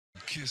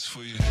kiss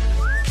for you.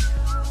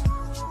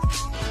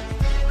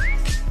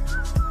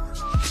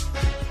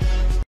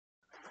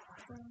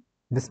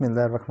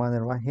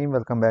 Bismillahirrahmanirrahim.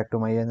 Welcome back to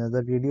my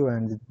another video,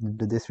 and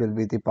this will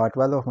be the part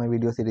 12 of my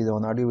video series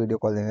on audio video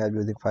calling app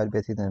using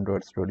Firebase in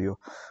Android Studio.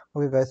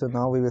 Okay guys, so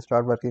now we will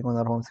start working on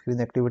our home screen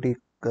activity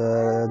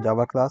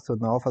Java class. So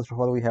now first of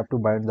all we have to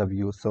bind the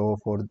views. So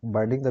for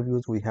binding the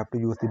views we have to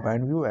use the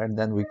bind view, and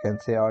then we can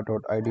say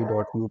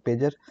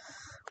r.id.viewPager.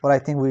 Or I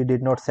think we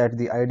did not set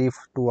the id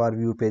to our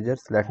view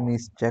pagers. Let me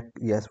check.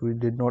 Yes, we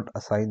did not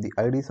assign the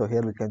id, so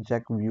here we can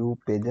check view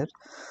pager,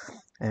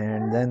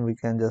 and then we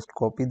can just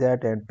copy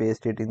that and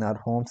paste it in our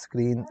home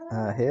screen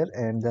here,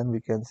 and then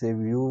we can say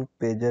view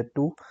pager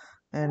 2,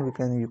 and we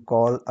can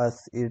call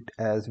us it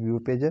as view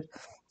pager.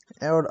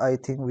 Or I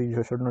think we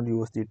should not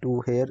use the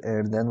 2 here,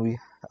 and then we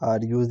are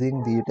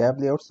using the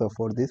tab layout. So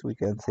for this we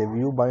can say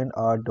view bind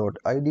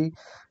r.id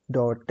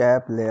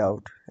tab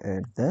layout,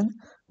 and then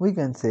we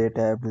can say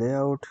tab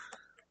layout.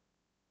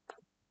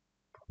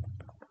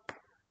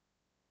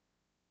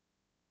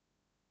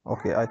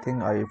 Okay, I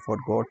think I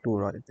forgot to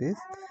write this,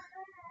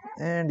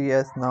 and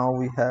yes, now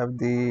we have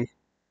the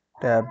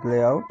tab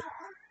layout.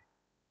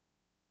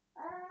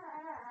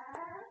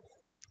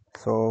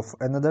 So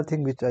another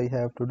thing which I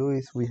have to do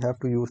is we have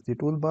to use the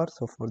toolbar.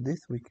 So for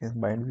this we can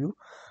bind view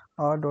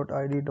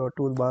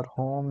r.id.toolbar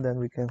home, then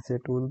we can say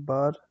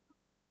toolbar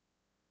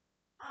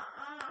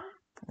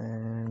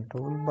and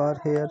toolbar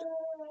here,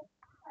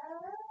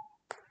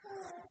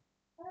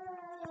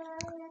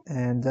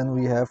 and then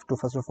we have to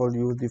first of all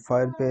use the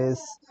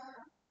Firebase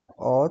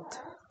auth,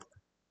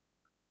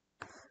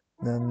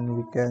 then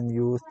we can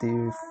use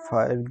the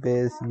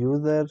Firebase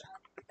user,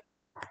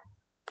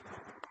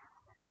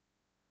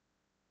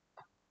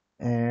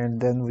 and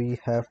then we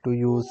have to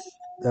use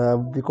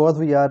because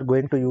we are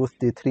going to use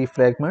the 3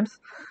 fragments,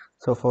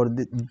 so for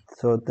the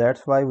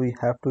that's why we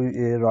have to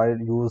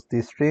use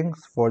the strings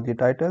for the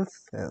titles.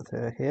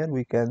 Here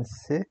we can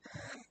say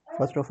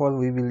first of all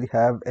we will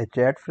have a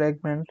chat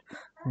fragment,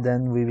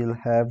 then we will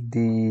have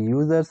the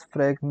users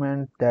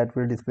fragment that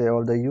will display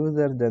all the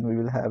users, then we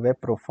will have a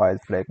profile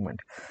fragment.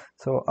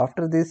 So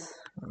after this,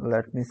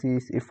 let me see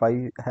if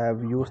I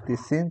have used the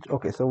sinch.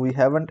 Okay, so we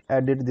haven't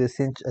added the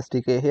sinch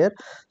SDK here.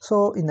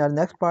 So in our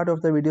next part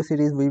of the video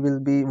series we will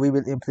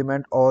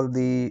implement all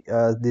the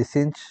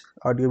sinch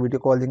audio video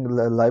calling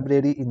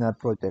library in our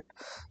project.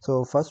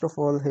 So first of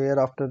all, here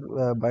after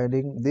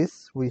binding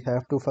this we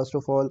have to first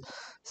of all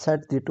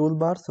set the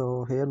toolbar.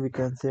 So here we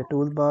can say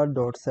toolbar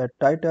dot set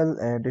title,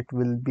 and it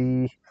will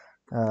be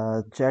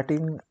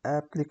chatting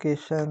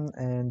application,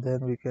 and then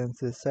we can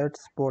say set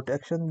spot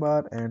action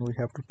bar, and we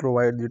have to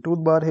provide the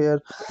toolbar here.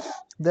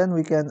 Then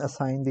we can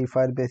assign the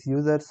Firebase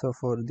user. So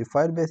for the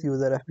Firebase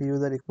user, fb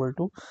user equal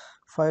to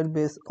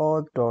Firebase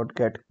auth dot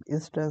get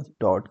instance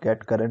dot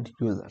get current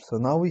user. So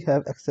now we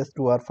have access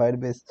to our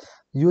Firebase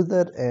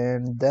user,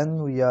 and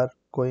then we are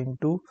going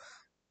to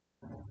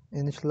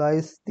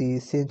initialize the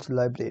sinch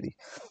library.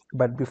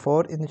 But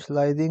before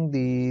initializing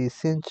the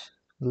sinch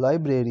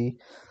library,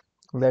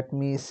 let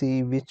me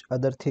see which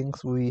other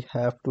things we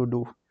have to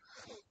do.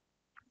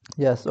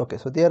 Yes, okay,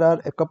 so there are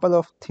a couple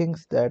of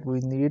things that we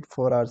need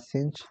for our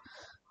sinch,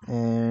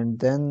 and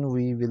then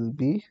we will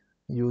be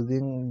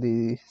using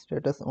the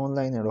status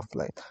online and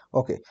offline.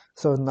 Okay,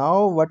 so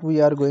now what we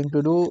are going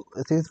to do,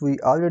 since we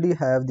already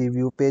have the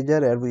view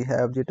pager and we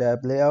have the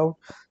tab layout,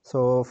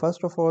 so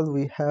first of all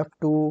we have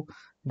to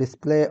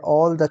display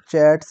all the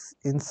chats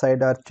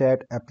inside our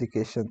chat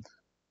application.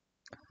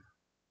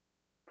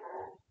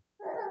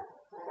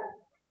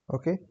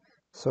 Okay,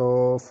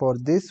 so for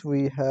this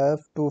we have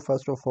to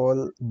first of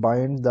all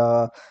bind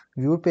the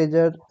view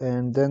pager,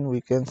 and then we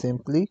can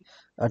simply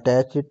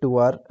attach it to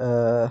our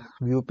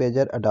view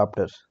pager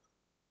adapter.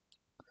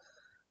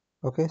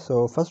 Okay,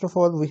 so first of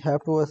all we have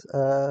to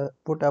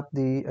put up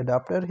the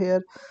adapter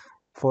here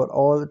for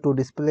all to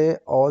display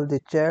all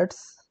the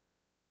chats.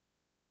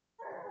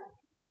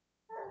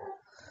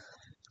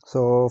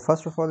 So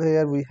first of all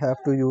here we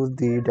have to use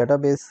the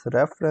database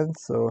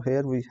reference. So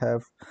here we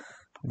have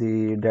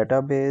the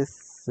database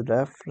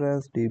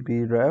reference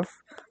dbref,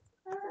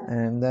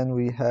 and then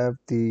we have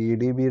the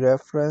db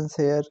reference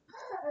here,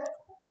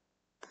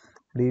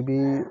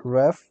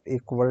 dbref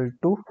equal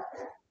to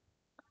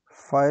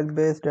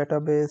Firebase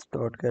database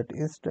dot get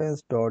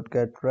instance dot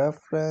get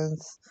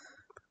reference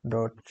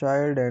dot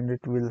child, and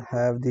it will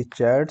have the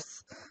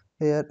chats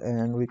here,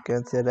 and we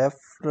can say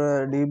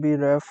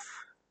dbref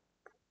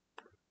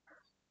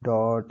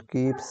dot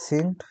keep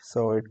synced,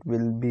 so it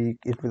will be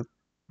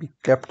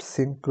kept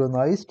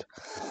synchronized.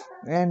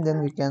 And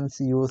then we can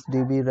use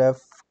dbref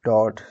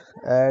dot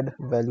add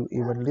value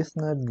event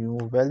listener, new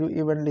value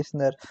event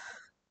listener,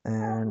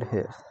 and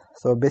here.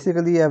 So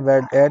basically a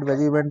add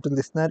value event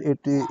listener, it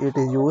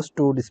is used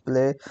to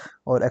display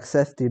or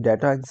access the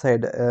data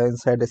inside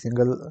a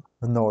single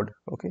node.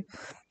 Okay,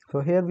 so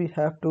here we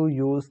have to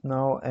use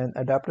now an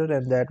adapter,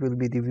 and that will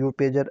be the view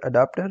pager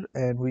adapter,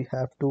 and we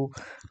have to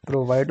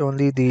provide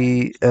only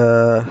the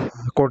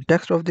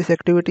context of this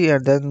activity,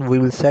 and then we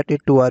will set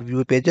it to our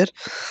view pager.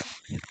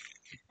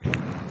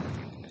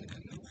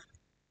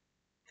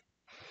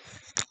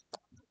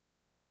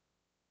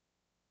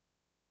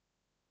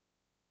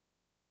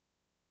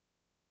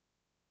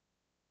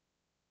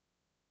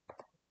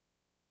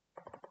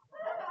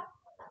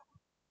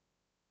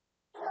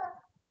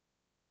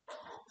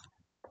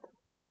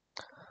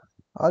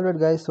 Alright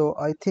guys, so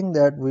I think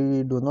that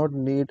we do not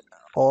need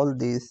all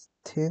these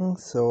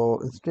things, so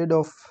instead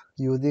of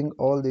using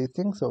all these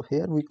things, so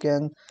here we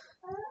can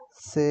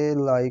say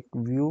like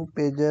view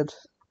pager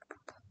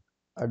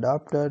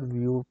adapter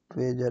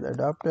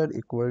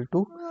equal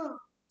to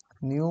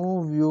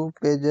new view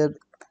pager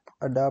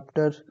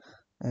adapter,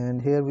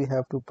 and here we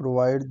have to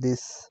provide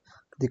this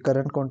the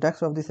current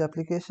context of this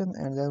application,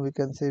 and then we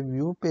can say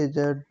view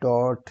pager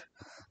dot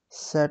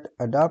set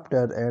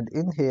adapter, and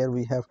in here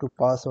we have to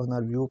pass on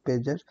our view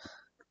pager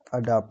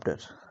adapter.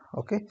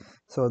 Okay,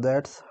 so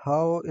that's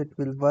how it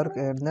will work,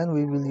 and then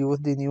we will use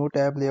the new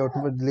tab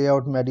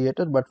layout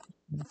mediator, but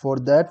for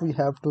that we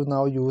have to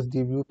now use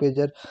the view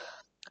pager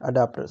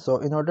adapter. So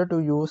in order to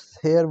use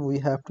here, we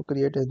have to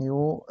create a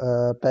new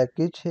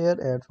package here,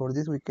 and for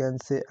this we can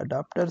say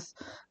adapters,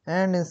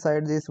 and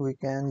inside this we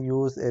can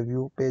use a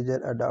view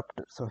pager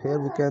adapter. So here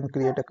we can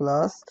create a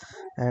class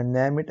and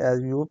name it as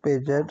view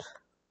pager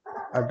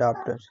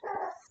adapter.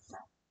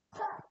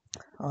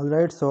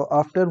 Alright, so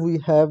after we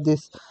have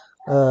this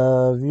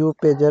view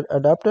pager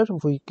adapter,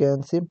 we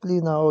can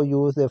simply now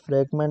use a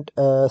fragment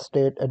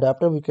state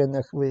adapter.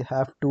 We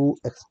have to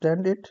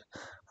extend it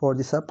for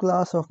the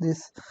subclass of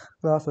this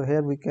class. So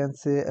here we can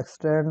say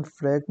extend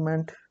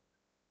fragment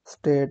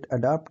state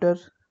adapter,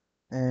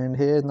 and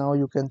here now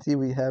you can see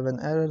we have an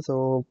error.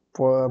 So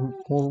for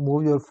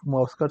move your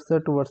mouse cursor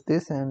towards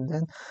this and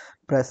then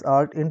press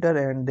alt enter,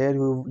 and there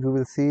you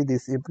will see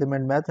this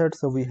implement method.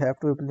 So we have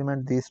to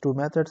implement these two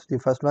methods. The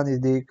first one is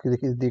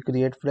the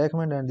create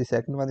fragment, and the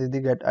second one is the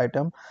get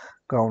item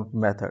count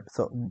method.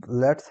 So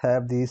let's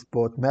have these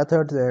both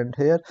methods, and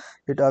here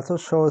it also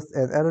shows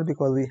an error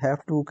because we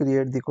have to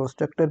create the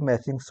constructor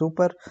matching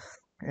super.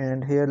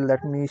 And here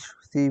let me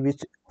see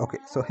which. Okay,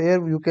 so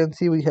here you can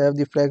see we have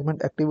the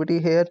fragment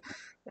activity here,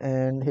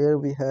 and here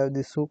we have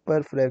the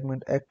super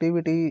fragment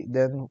activity.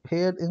 Then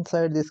here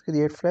inside this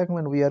create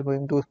fragment we are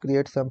going to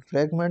create some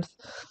fragments,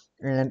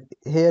 and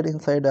here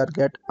inside our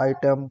get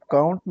item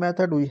count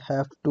method we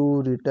have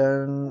to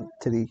return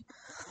 3.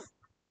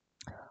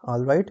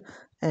 All right,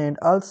 and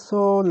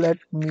also let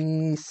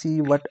me see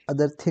what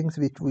other things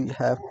which we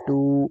have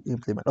to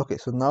implement. Okay,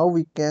 so now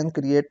we can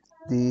create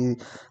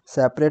the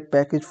separate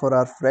package for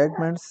our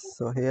fragments.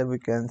 So here we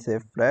can say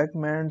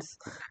fragments,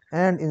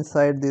 and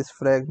inside this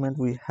fragment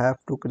we have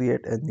to create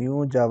a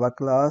new Java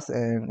class,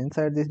 and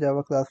inside this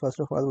Java class first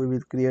of all we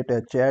will create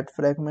a chat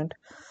fragment.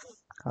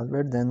 All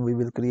right, then we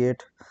will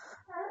create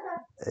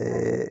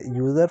a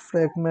user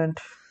fragment.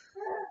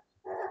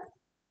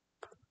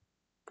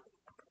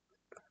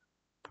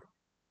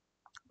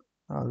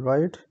 All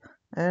right,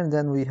 and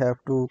then we have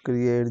to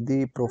create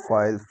the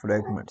profile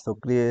fragment. So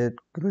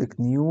click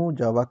new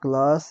Java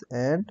class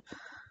and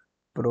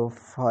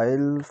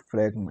profile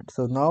fragment.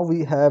 So now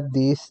we have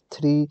these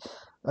three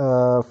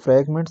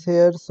fragments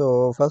here.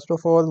 So first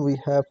of all we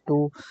have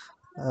to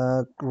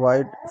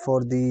write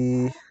for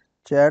the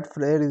chat.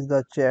 Here is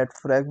the chat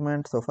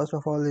fragment. So first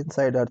of all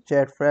inside our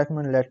chat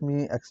fragment, let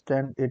me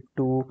extend it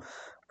to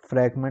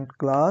fragment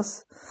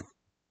class,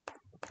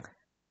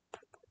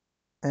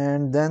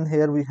 and then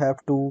here we have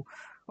to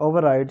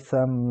override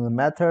some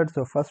methods.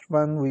 So first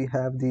one we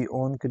have the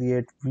on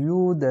create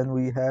view, then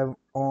we have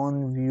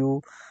on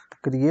view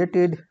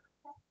created.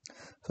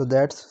 So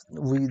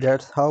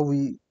that's how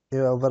we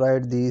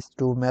override these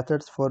two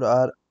methods for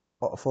our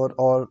for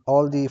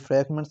all the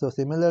fragments. So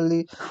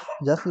similarly,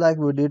 just like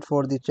we did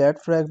for the chat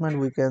fragment,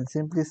 we can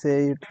simply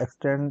say it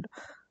extend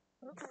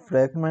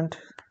fragment,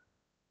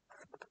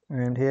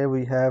 and here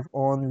we have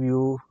on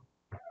view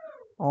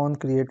on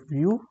create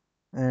view,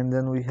 and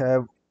then we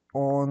have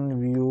on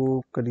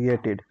view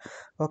created.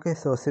 Okay,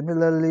 so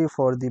similarly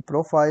for the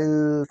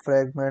profile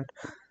fragment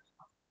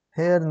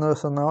here, no,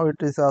 so now it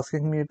is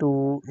asking me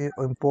to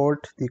import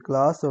the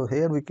class. So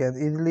here we can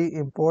easily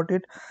import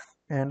it,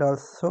 and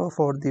also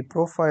for the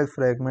profile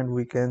fragment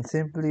we can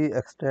simply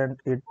extend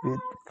it with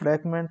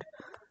fragment,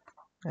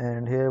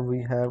 and here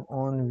we have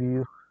on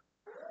view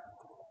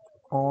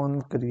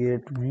on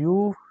create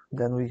view,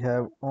 then we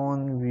have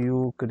on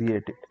view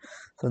created.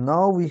 So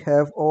now we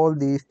have all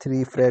these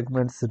three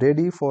fragments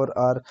ready for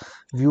our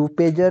view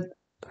pager,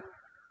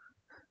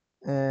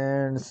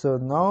 and so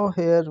now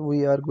here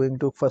we are going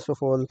to first of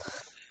all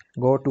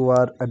go to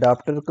our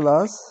adapter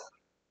class,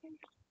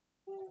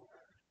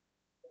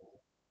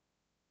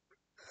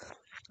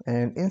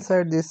 and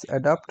inside this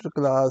adapter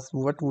class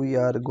what we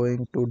are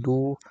going to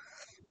do.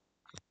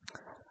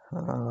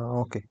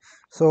 Okay,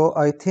 so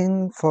I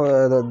think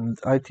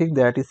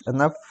that is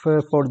enough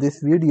for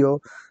this video.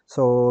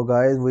 So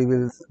guys, we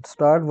will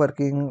start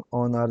working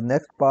on our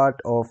next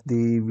part of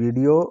the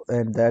video,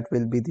 and that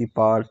will be the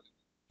part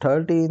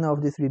 13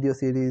 of this video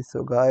series.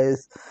 So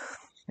guys,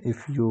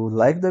 if you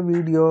like the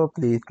video,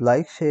 please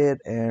like, share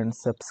and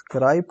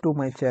subscribe to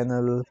my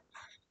channel.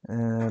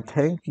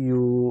 Thank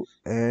you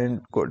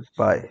and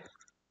goodbye.